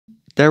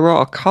There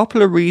are a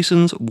couple of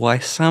reasons why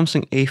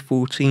Samsung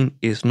A14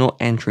 is not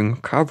entering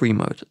recovery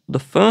mode. The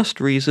first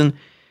reason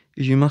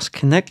is you must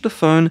connect the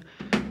phone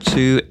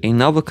to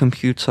another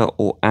computer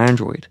or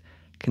Android.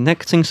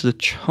 Connecting to the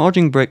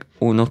charging brick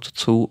or not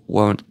at all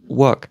won't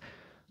work.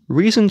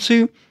 Reason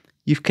 2,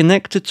 you've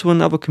connected to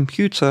another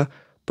computer,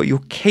 but your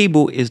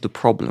cable is the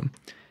problem.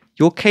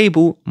 Your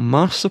cable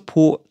must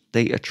support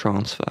data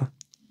transfer.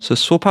 So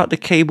swap out the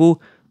cable,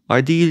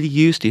 ideally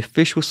use the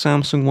official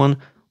Samsung one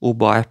or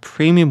buy a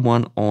premium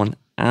one on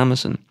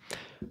Amazon.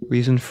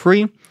 Reason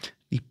 3,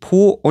 the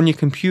port on your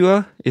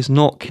computer is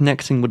not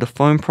connecting with the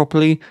phone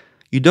properly.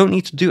 You don't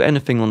need to do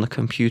anything on the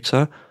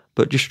computer,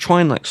 but just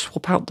try and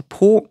swap out the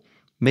port.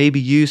 Maybe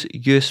use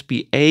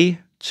USB-A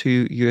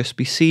to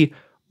USB-C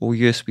or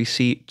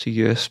USB-C to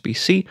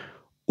USB-C,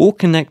 or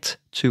connect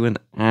to an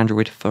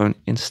Android phone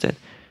instead.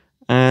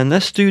 And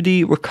let's do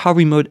the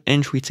recovery mode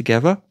entry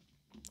together.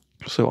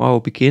 So I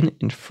will begin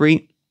in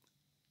 3,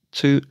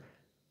 2,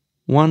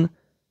 1.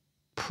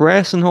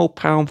 Press and hold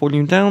power and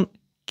volume down.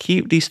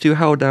 Keep these two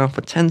held down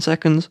for 10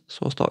 seconds. So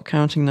I'll start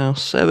counting now.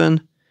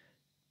 7,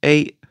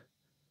 8,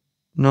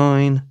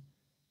 9,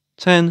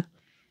 10.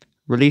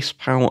 Release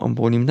power and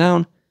volume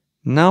down.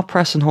 Now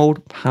press and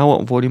hold power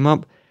and volume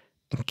up.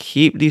 And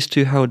keep these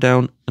two held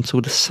down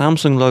until the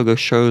Samsung logo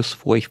shows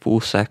for a full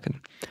second.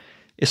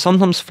 It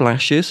sometimes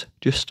flashes.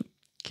 Just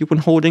keep on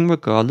holding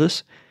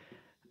regardless.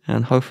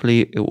 And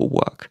hopefully it will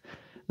work.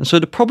 And so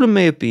the problem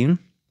may have been,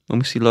 when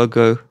we see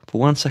logo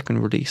for 1 second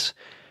release.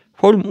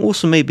 Problem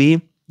also may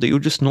be that you're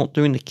just not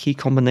doing the key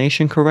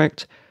combination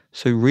correct.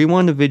 So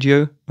rewind the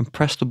video and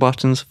press the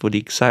buttons for the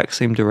exact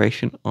same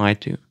duration I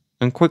do.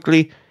 And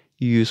quickly,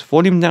 you use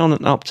volume down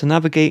and up to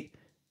navigate,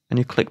 and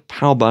you click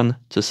power button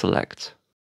to select.